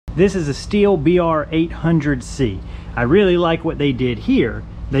This is a steel BR800C. I really like what they did here.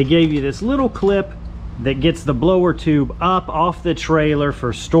 They gave you this little clip that gets the blower tube up off the trailer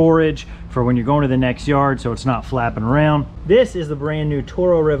for storage for when you're going to the next yard, so it's not flapping around. This is the brand new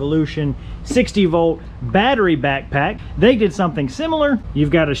Toro Revolution 60 volt battery backpack. They did something similar.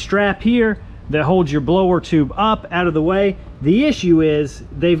 You've got a strap here that holds your blower tube up out of the way. The issue is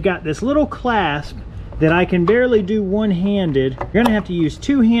they've got this little clasp that I can barely do one-handed. You're gonna have to use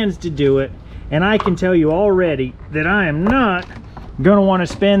two hands to do it, and I can tell you already that I am not gonna want to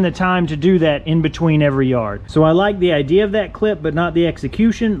spend the time to do that in between every yard. So I like the idea of that clip, but not the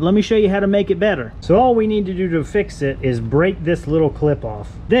execution. Let me show you how to make it better. So all we need to do to fix it is break this little clip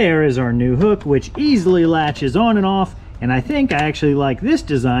off. There is our new hook, which easily latches on and off, and I think I actually like this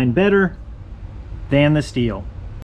design better than the steel.